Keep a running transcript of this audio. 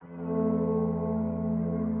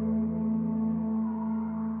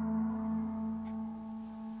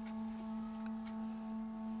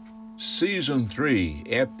Season 3,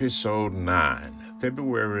 Episode 9,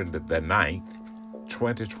 February the 9th,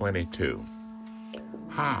 2022.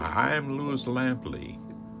 Hi, I am Louis Lampley.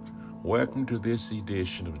 Welcome to this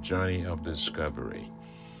edition of Journey of Discovery.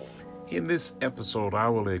 In this episode, I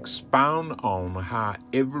will expound on how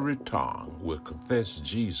every tongue will confess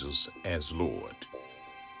Jesus as Lord.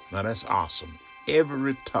 Now that's awesome.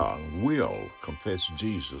 Every tongue will confess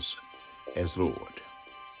Jesus as Lord.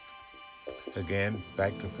 Again,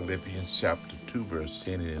 back to Philippians chapter 2, verse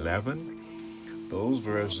 10 and 11. Those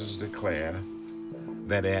verses declare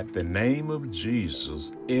that at the name of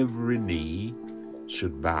Jesus, every knee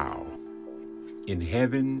should bow, in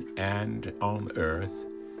heaven and on earth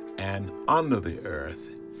and under the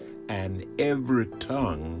earth, and every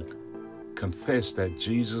tongue confess that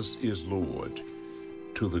Jesus is Lord,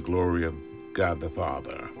 to the glory of God the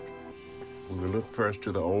Father. We will look first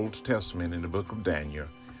to the Old Testament in the book of Daniel.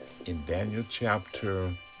 In Daniel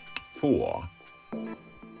chapter 4,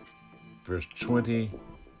 verse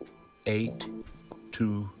 28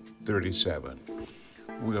 to 37,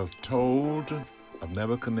 we are told of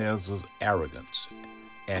Nebuchadnezzar's arrogance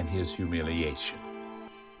and his humiliation.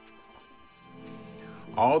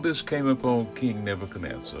 All this came upon King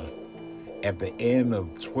Nebuchadnezzar. At the end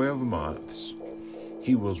of 12 months,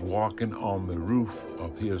 he was walking on the roof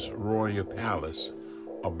of his royal palace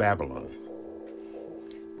of Babylon.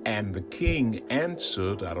 And the king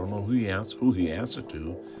answered, I don't know who he answered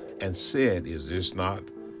to, and said, "Is this not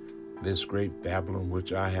this great Babylon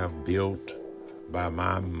which I have built by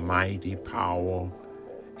my mighty power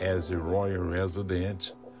as a royal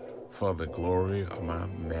residence for the glory of my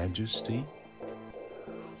majesty?"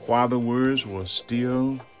 While the words were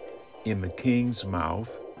still in the king's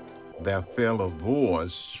mouth, there fell a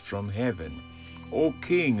voice from heaven, "O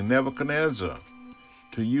King Nebuchadnezzar,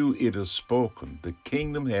 to you it is spoken, the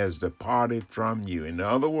kingdom has departed from you." In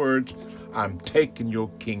other words, I'm taking your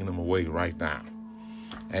kingdom away right now.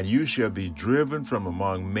 And you shall be driven from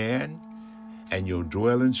among men, and your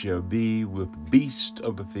dwelling shall be with beasts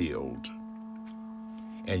of the field.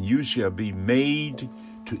 And you shall be made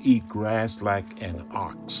to eat grass like an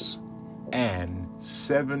ox. And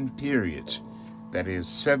 7 periods, that is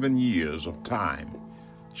 7 years of time,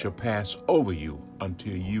 shall pass over you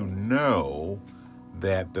until you know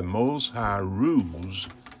that the Most High rules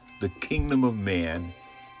the kingdom of man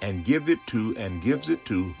and gives it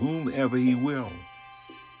to whomever he will.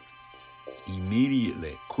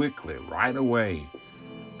 Immediately, quickly, right away,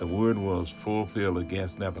 the word was fulfilled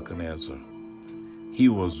against Nebuchadnezzar. He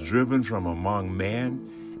was driven from among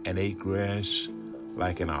men and ate grass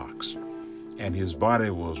like an ox, and his body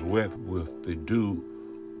was wet with the dew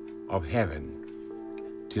of heaven,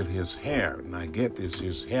 till his hair, now get this,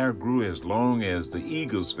 his hair grew as long as the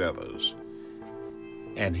eagle's feathers,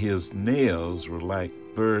 and his nails were like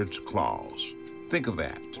birds' claws. Think of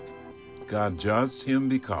that. God judged him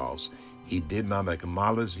because he did not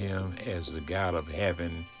acknowledge him as the God of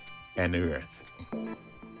heaven and earth.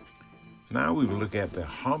 Now we will look at the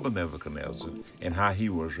humble Nebuchadnezzar and how he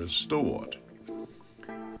was restored.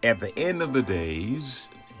 At the end of the days,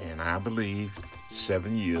 and I believe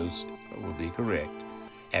 7 years will be correct,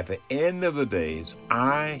 at the end of the days,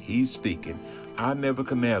 he's speaking, I,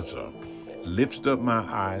 Nebuchadnezzar, lifted up my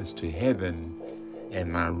eyes to heaven,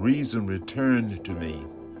 and my reason returned to me.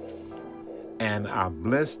 And I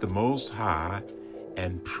blessed the Most High,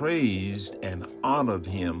 and praised and honored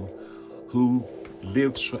him who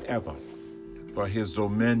lives forever. For his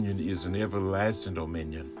dominion is an everlasting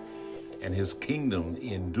dominion, and his kingdom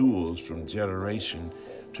endures from generation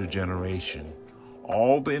to generation.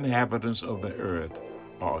 All the inhabitants of the earth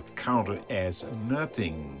are counted as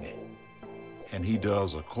nothing, and he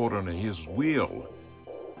does according to his will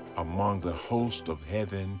among the host of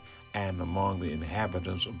heaven and among the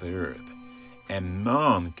inhabitants of the earth. And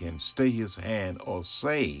none can stay his hand or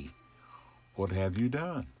say, "What have you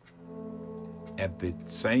done?" At the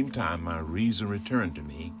same time, my reason returned to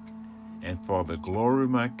me, and for the glory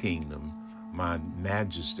of my kingdom, my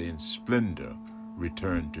majesty and splendor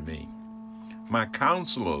returned to me. My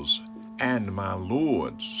counselors and my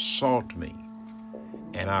lords sought me,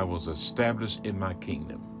 and I was established in my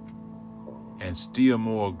kingdom, and still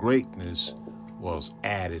more greatness was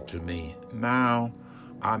added to me. Now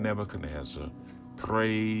I, Nebuchadnezzar,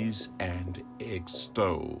 praise and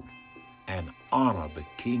extol and honor the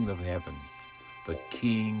King of heaven, the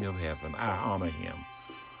King of heaven. I honor him,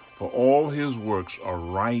 for all his works are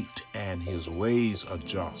right and his ways are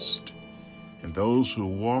just. And those who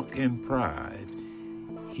walk in pride,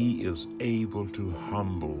 he is able to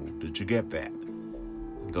humble. Did you get that?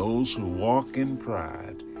 Those who walk in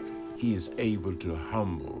pride, he is able to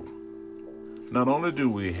humble. Not only do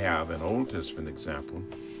we have an Old Testament example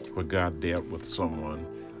where God dealt with someone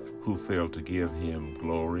who failed to give him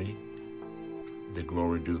glory, the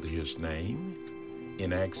glory due to his name,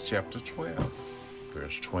 in Acts chapter 12,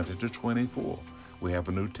 verse 20 to 24, we have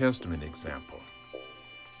a New Testament example.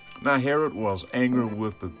 Now Herod was angry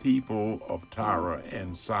with the people of Tyre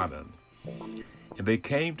and Sidon, and they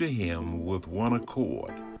came to him with one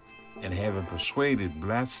accord, and having persuaded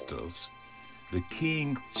Blastus, the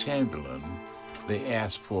king's chamberlain, they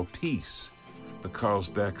asked for peace, because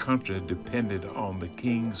their country depended on the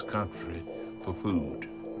king's country for food.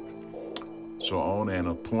 So on an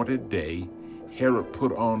appointed day, Herod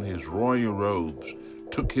put on his royal robes,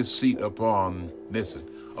 took his seat upon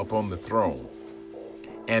the throne,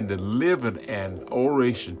 and delivered an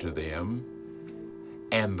oration to them,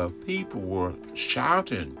 and the people were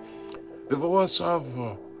shouting, the voice of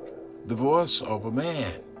a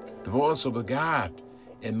man, the voice of a God,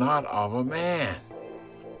 and not of a man.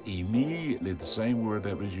 Immediately, the same word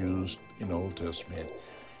that was used in the Old Testament,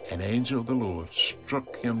 an angel of the Lord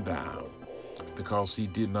struck him down, because he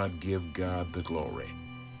did not give God the glory,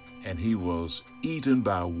 and he was eaten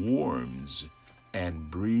by worms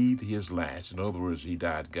and breathed his last. In other words, he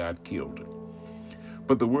died. God killed him.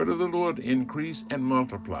 But the word of the Lord increased and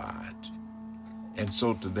multiplied. And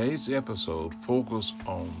so today's episode focuses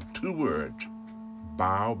on two words,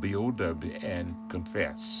 bow, B-O-W, and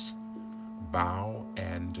confess. Bow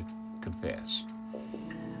and confess.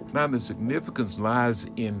 Now the significance lies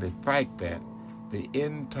in the fact that the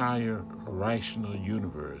entire rational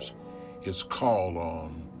universe is called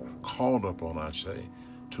upon, I say,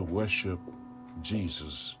 to worship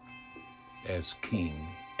Jesus as King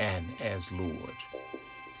and as Lord.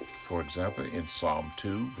 For example, in Psalm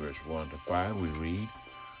 2, verse 1 to 5, we read,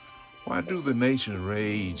 "Why do the nations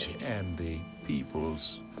rage and the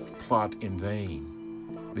peoples plot in vain?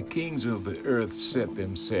 The kings of the earth set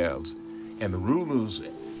themselves, and the rulers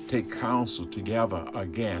take counsel together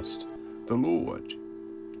against the Lord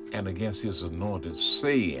and against his anointed,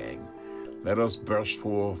 saying, let us burst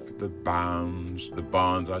forth the bonds,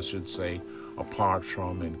 apart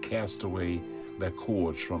from, and cast away their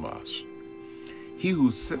cords from us. He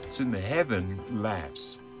who sits in the heaven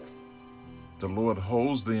laughs. The Lord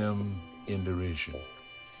holds them in derision.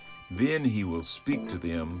 Then he will speak to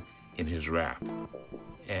them in his wrath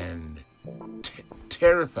and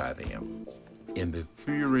terrify them in the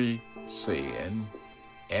fury, saying,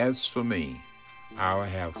 as for me, I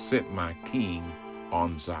have set my king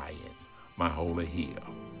on Zion, my holy hill."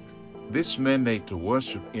 This mandate to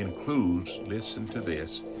worship includes, listen to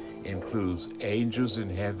this, includes angels in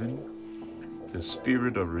heaven, the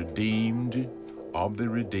spirit of the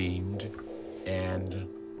redeemed, and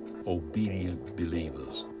obedient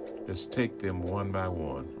believers. Let's take them one by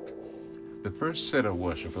one. The first set of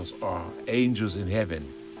worshipers are angels in heaven.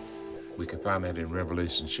 We can find that in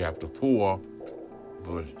Revelation chapter 4,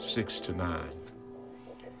 verse 6 to 9.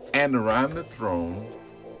 And around the throne,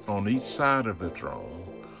 on each side of the throne,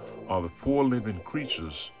 are the four living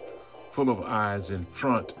creatures, full of eyes in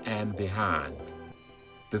front and behind.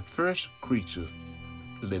 The first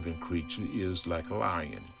living creature is like a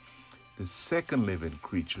lion. The second living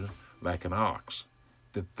creature like an ox.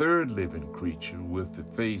 The third living creature with the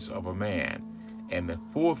face of a man. And the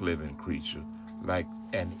fourth living creature like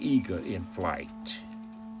an eagle in flight.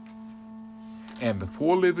 And the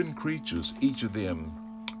four living creatures, each of them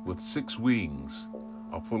with 6 wings,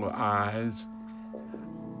 are full of eyes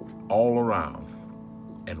all around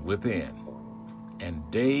and within, and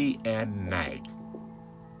day and night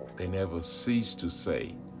they never cease to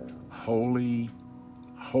say, "Holy,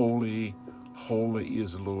 holy, holy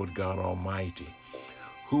is the Lord God Almighty,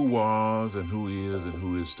 who was and who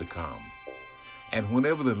is to come." And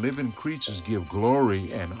whenever the living creatures give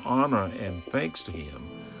glory and honor and thanks to him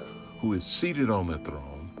who is seated on the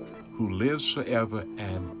throne, who lives forever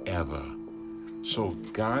and ever. So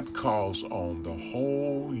God calls on the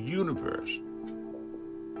whole universe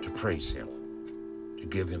to praise him, to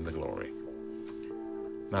give him the glory.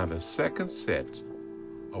 Now the second set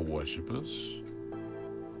of worshipers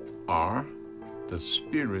are the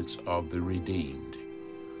spirits of the redeemed.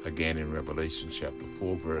 Again in Revelation chapter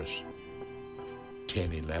 4, verse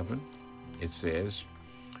 10-11, it says,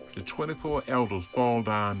 "The 24 elders fall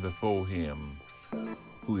down before him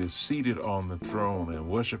who is seated on the throne and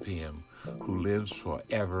worship him who lives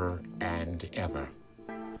forever and ever.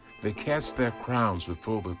 They cast their crowns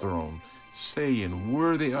before the throne, saying,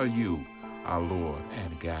 Worthy are you, our Lord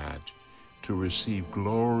and God, to receive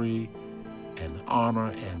glory and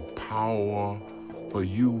honor and power, for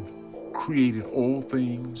you created all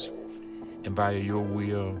things, and by your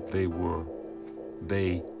will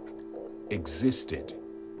they existed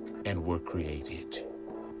and were created.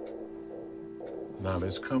 Now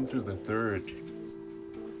let's come to the third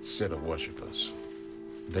set of worshipers.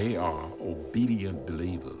 They are obedient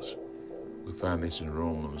believers. We find this in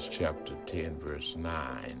Romans chapter 10, verse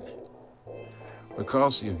 9.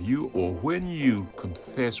 Because if you, or when you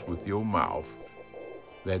confess with your mouth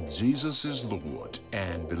that Jesus is Lord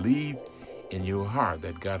and believe in your heart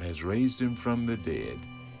that God has raised him from the dead,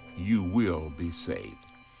 you will be saved.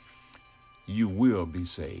 You will be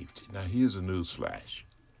saved. Now here's a newsflash.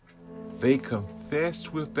 They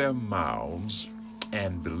confessed with their mouths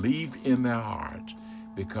and believed in their heart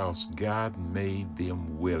because God made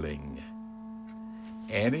them willing.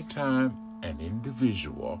 Anytime an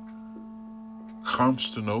individual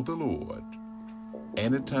comes to know the Lord,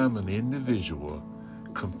 anytime an individual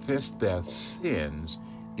confesses their sins,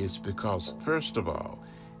 it's because, first of all,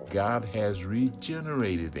 God has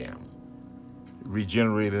regenerated them,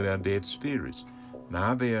 regenerated their dead spirits.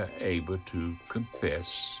 Now they are able to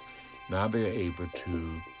confess. Now they are able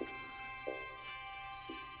to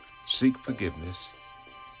seek forgiveness.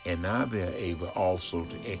 And now they are able also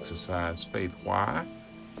to exercise faith. Why?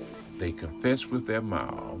 They confess with their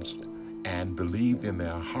mouths and believe in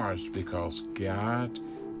their hearts because God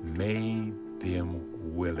made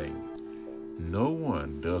them willing. No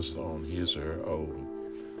one does it on his or her own,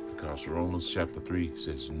 because Romans chapter 3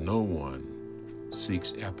 says no one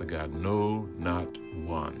seeks after God, no, not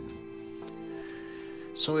one.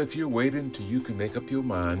 So if you're waiting till you can make up your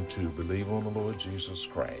mind to believe on the Lord Jesus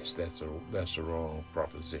Christ, that's a wrong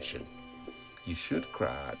proposition. You should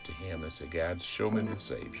cry out to him and say, God, show me the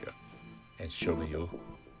Savior, and show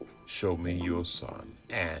me your Son,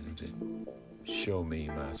 and show me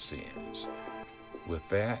my sins. With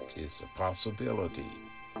that, it's a possibility,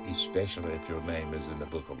 especially if your name is in the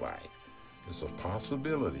book of life. It's a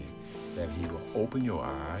possibility that he will open your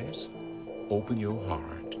eyes, open your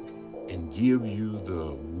heart, and give you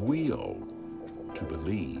the will to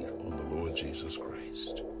believe on the Lord Jesus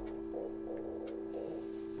Christ.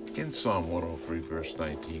 In Psalm 103, verse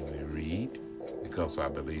 19, we read, because I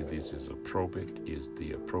believe this is the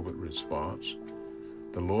appropriate response.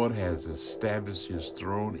 The Lord has established his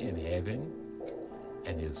throne in heaven,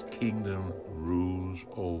 and his kingdom rules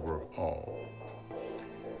over all.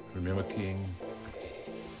 Remember King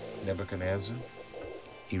Nebuchadnezzar?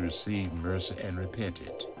 He received mercy and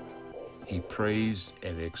repented. He praised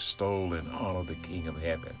and extolled and honored the King of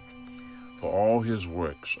heaven. For all his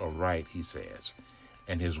works are right, he says,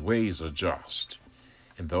 and his ways are just.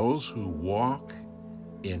 And those who walk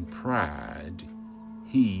in pride,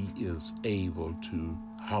 he is able to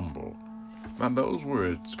humble. Now those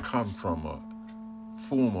words come from a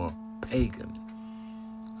former pagan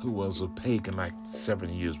who was a pagan like 7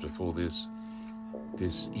 years before this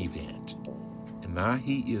event. And now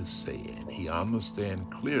he is saying, he understands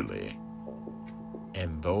clearly,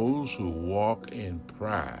 and those who walk in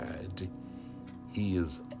pride, he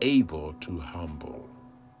is able to humble.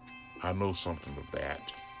 I know something of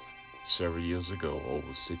that. Several years ago,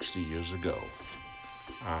 over 60 years ago,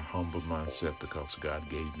 I humbled myself because God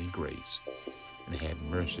gave me grace and had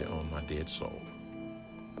mercy on my dead soul.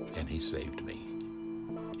 And he saved me.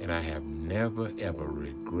 And I have never, ever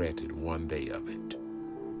regretted one day of it.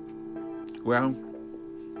 Well,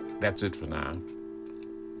 that's it for now.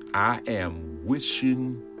 I am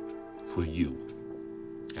wishing for you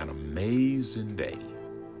an amazing day.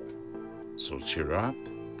 So cheer up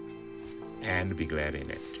and be glad in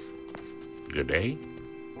it. Good day.